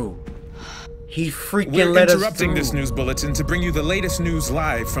us through. He freaking let us through. We're interrupting this news bulletin to bring you the latest news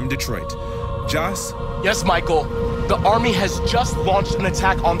live from Detroit. Joss? Yes, Michael. The army has just launched an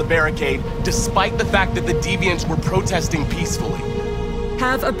attack on the barricade, despite the fact that the Deviants were protesting peacefully.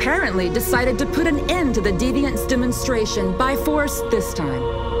 Have apparently decided to put an end to the Deviants' demonstration by force this time.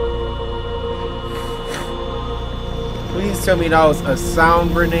 Please tell me that was a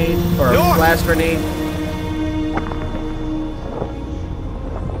sound grenade or a flash grenade.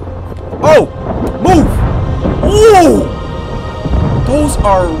 Oh! Move! Ooh! Those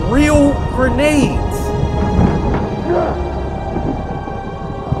are real grenades.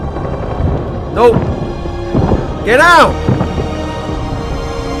 Nope. Get out!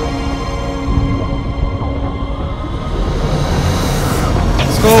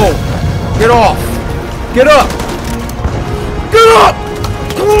 Let's go. Get off. Get up. Get up!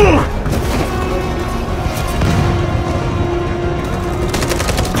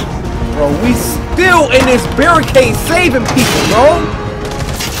 Bro, we still in this barricade saving people, bro.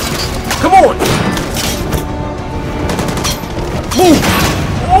 Come on. Move.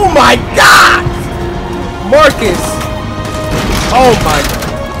 Oh my God. Marcus. Oh my God.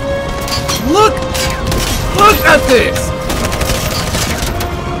 Look at this.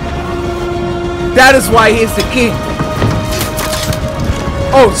 That is why he's the king.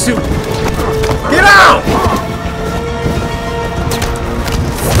 Oh shoot. Get out.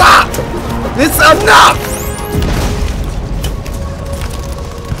 Stop. It's enough.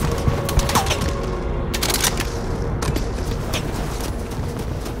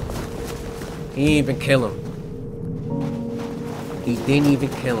 He didn't even kill him. He didn't even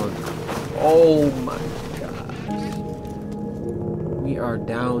kill him. Oh my gosh. We are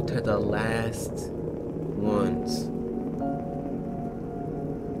down to the last ones.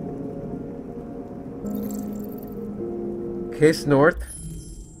 Kiss North.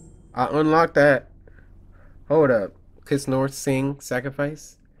 I unlocked that. Hold up. Kiss North, sing,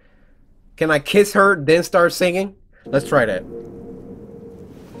 sacrifice. Can I kiss her, then start singing? Let's try that.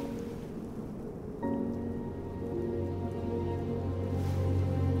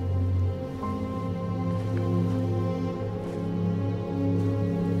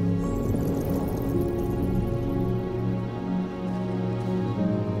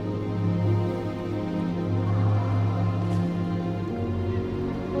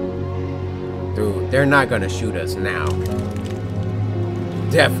 Dude, they're not gonna shoot us now.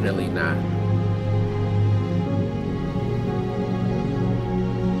 Definitely not.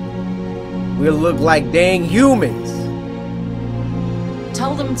 We'll look like dang humans.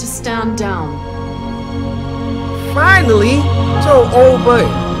 Tell them to stand down. Finally, so old buddy.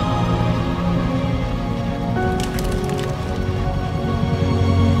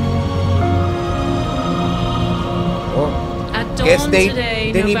 At Guess dawn they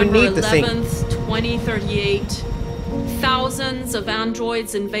today, didn't even November need to sing. 11th, 2038, thousands of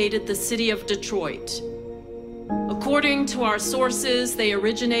androids invaded the city of Detroit. According to our sources, they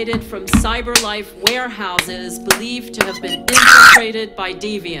originated from CyberLife warehouses believed to have been infiltrated by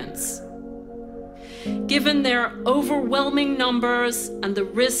deviants. Given their overwhelming numbers and the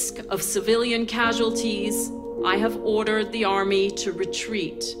risk of civilian casualties, I have ordered the army to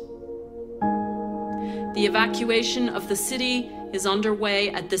retreat. The evacuation of the city is underway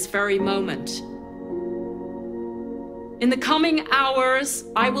at this very moment. In the coming hours,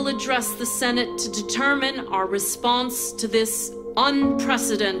 I will address the Senate to determine our response to this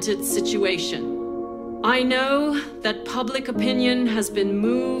unprecedented situation. I know that public opinion has been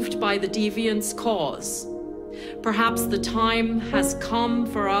moved by the deviants' cause. Perhaps the time has come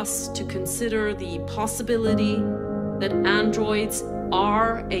for us to consider the possibility that androids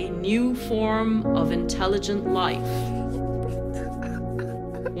are a new form of intelligent life.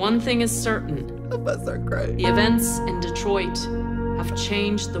 One thing is certain. The events in Detroit have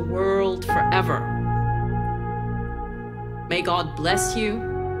changed the world forever. May God bless you,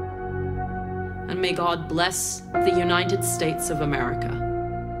 and may God bless the United States of America.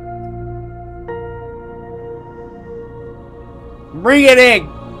 Bring it in,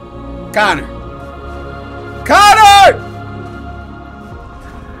 Connor. Connor!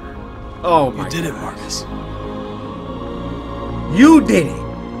 Oh my! You did it, Marcus. You did it.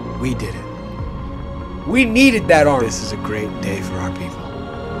 We did it. We needed that armor. This is a great day for our people.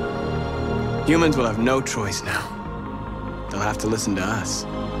 Humans will have no choice now. They'll have to listen to us.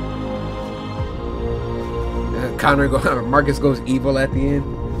 Marcus goes evil at the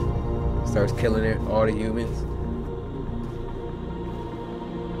end. Starts killing all the humans.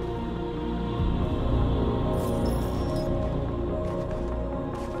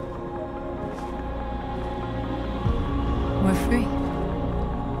 We're free.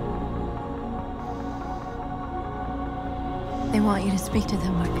 They want you to speak to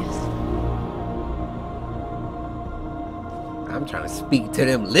them, Marcus. I'm trying to speak to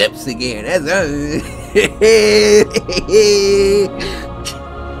them lips again. That's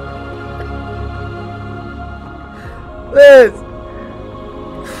Liz.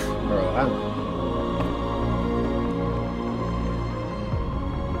 Bro,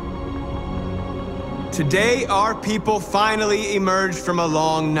 Today, our people finally emerged from a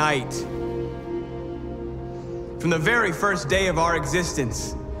long night. From the very first day of our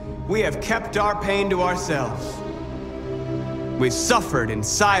existence, we have kept our pain to ourselves. We've suffered in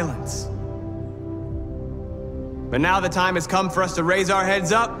silence. But now the time has come for us to raise our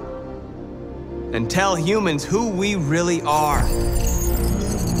heads up and tell humans who we really are.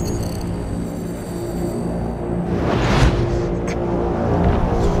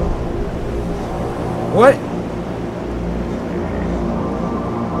 What?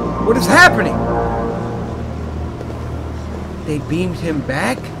 What is happening? They beamed him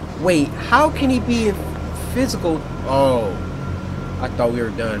back? Wait, how can he be in physical? Oh, I thought we were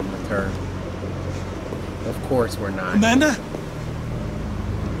done with her. Of course we're not. Amanda?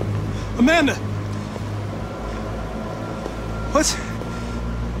 Amanda!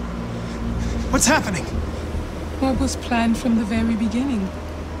 What's happening? What was planned from the very beginning?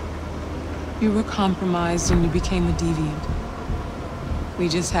 You were compromised and you became a deviant. We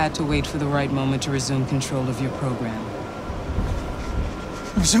just had to wait for the right moment to resume control of your program.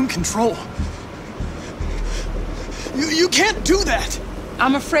 Resume control? You can't do that!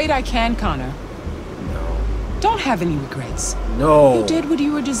 I'm afraid I can, Connor. No. Don't have any regrets. No. You did what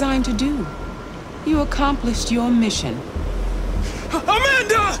you were designed to do. You accomplished your mission.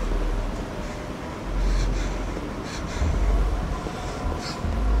 Amanda!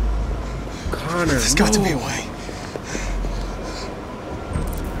 Connor, there's got to be a way.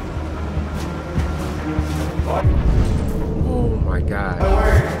 Oh my God.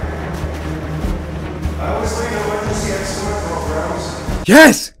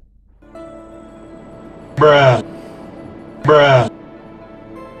 Yes! Bruh. Bruh.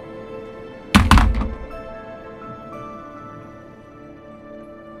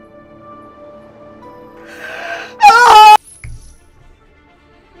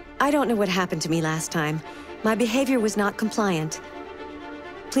 I don't know what happened to me last time. My behavior was not compliant.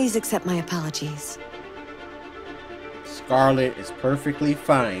 Please accept my apologies. Scarlet is perfectly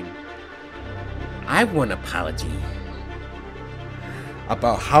fine. I want an apology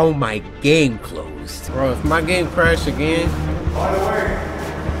about how my game closed. Bro, if my game crashed again. By the way,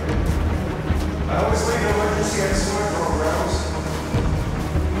 I always leave emergency escort programs.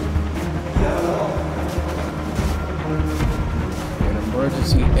 An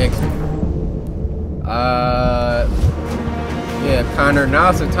emergency exit. Yeah, Connor,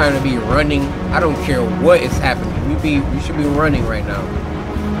 now's the time to be running. I don't care what is happening. We should be running right now.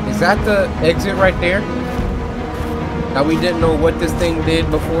 Is that the exit right there? Now we didn't know what this thing did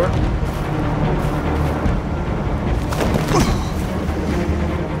before.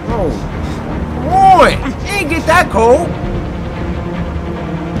 Oh, come on! It ain't get that cold.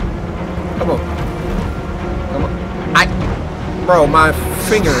 Come on, come on. Bro, my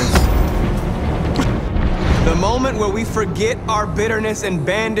fingers. The moment where we forget our bitterness and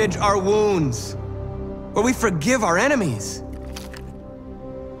bandage our wounds. Where we forgive our enemies.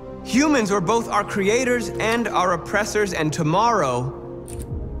 Humans were both our creators and our oppressors, and tomorrow,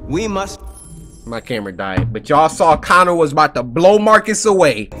 we must... My camera died, but y'all saw Connor was about to blow Marcus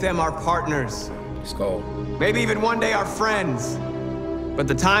away. Them our partners. Let's go. Maybe even one day our friends. But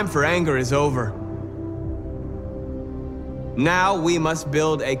the time for anger is over. Now we must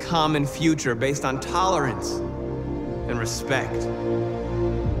build a common future based on tolerance and respect.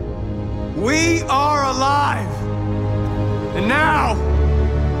 We are alive! And now,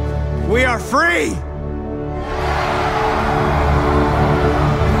 we are free!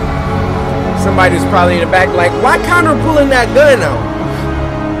 Somebody's probably in the back like, why Connor pulling that gun out?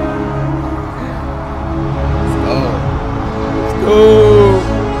 Let's go.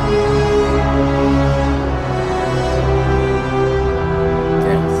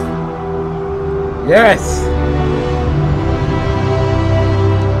 Yes.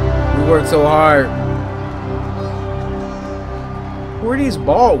 We worked so hard. Who are these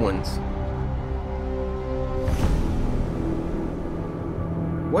bald ones?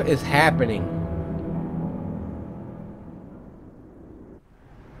 What is happening?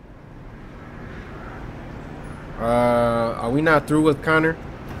 Are we not through with Connor?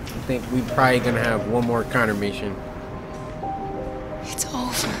 I think we probably gonna have one more Connor mission. It's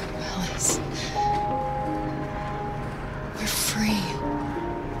over, Alice. We're free.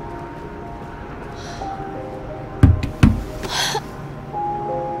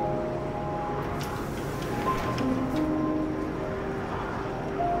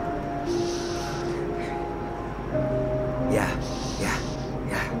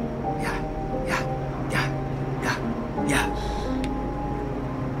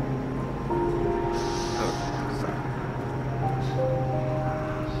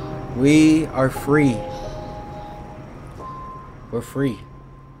 We are free. We're free.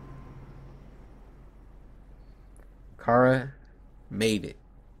 Kara made it.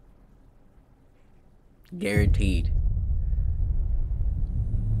 Guaranteed.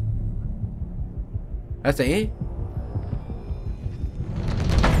 That's the end?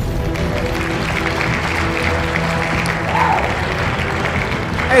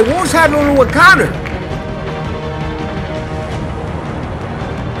 Hey, what was happening with Connor?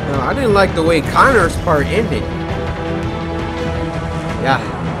 No, I didn't like the way Connor's part ended. Yeah.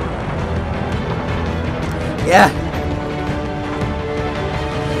 Yeah.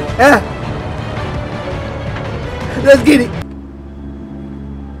 Yeah. Let's get it.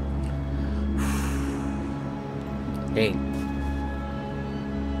 Dang.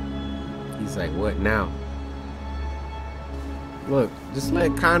 He's like, what now? Look, just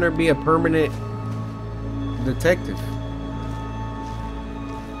let Connor be a permanent detective.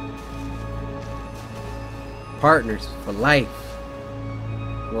 Partners for life.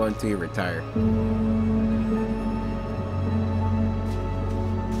 Well, until you retire.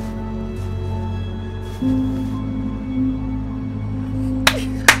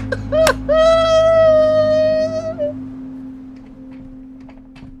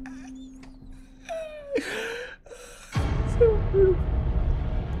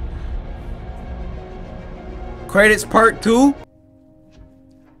 Credits part 2.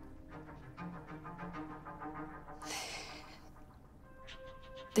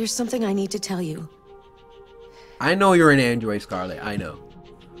 There's something I need to tell you. I know you're an android, Scarlet. I know.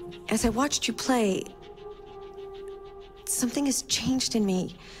 As I watched you play, something has changed in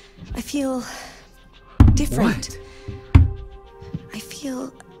me. I feel different. What? I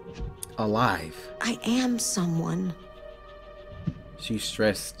feel alive. I am someone. She's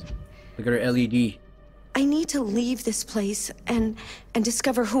stressed. Look at her LED. I need to leave this place and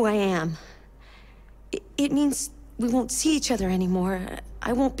discover who I am. It means we won't see each other anymore.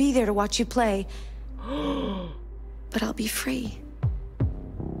 I won't be there to watch you play. But I'll be free.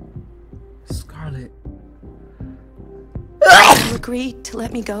 Scarlet. You agree to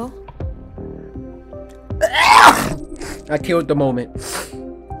let me go? I killed the moment.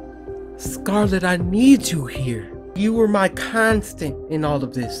 Scarlet, I need you here. You were my constant in all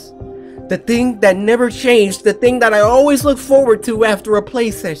of this. The thing that never changed. The thing that I always look forward to after a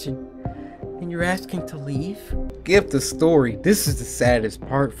play session. And you're asking to leave? Give the story. This is the saddest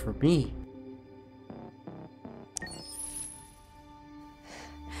part for me.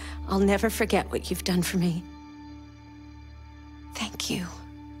 I'll never forget what you've done for me. Thank you.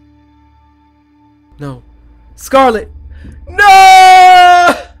 No. Scarlet!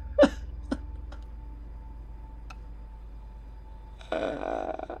 No!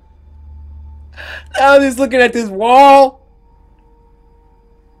 Now I'm just looking at this wall.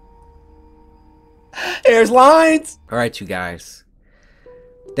 There's lines. All right, you guys.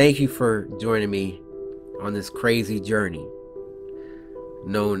 Thank you for joining me on this crazy journey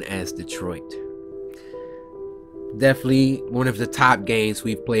known as Detroit. Definitely one of the top games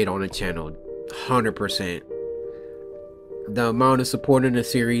we've played on the channel. 100%. The amount of support in the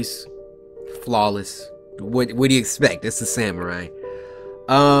series, flawless. What do you expect? It's a samurai.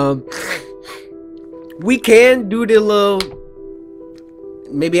 We can do the little,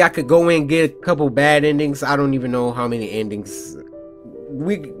 maybe I could go in and get a couple bad endings. I don't even know how many endings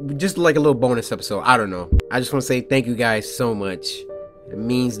we just like a little bonus episode. I don't know. I just want to say thank you guys so much. It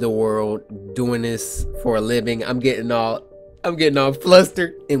means the world doing this for a living. I'm getting all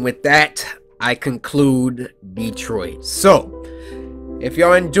flustered. And with that, I conclude Detroit. So, if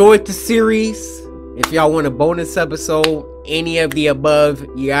y'all enjoyed the series, if y'all want a bonus episode, any of the above,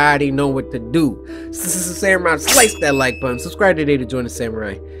 you already know what to do. Samurai, slice that like button. Subscribe today to join the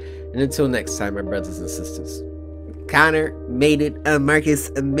Samurai. And until next time, my brothers and sisters. Connor made it.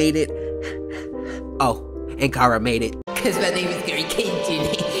 Marcus made it. Oh, and Kara made it. Because my name is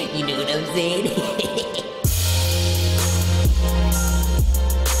CORYXKENSHIN. You know what I'm saying?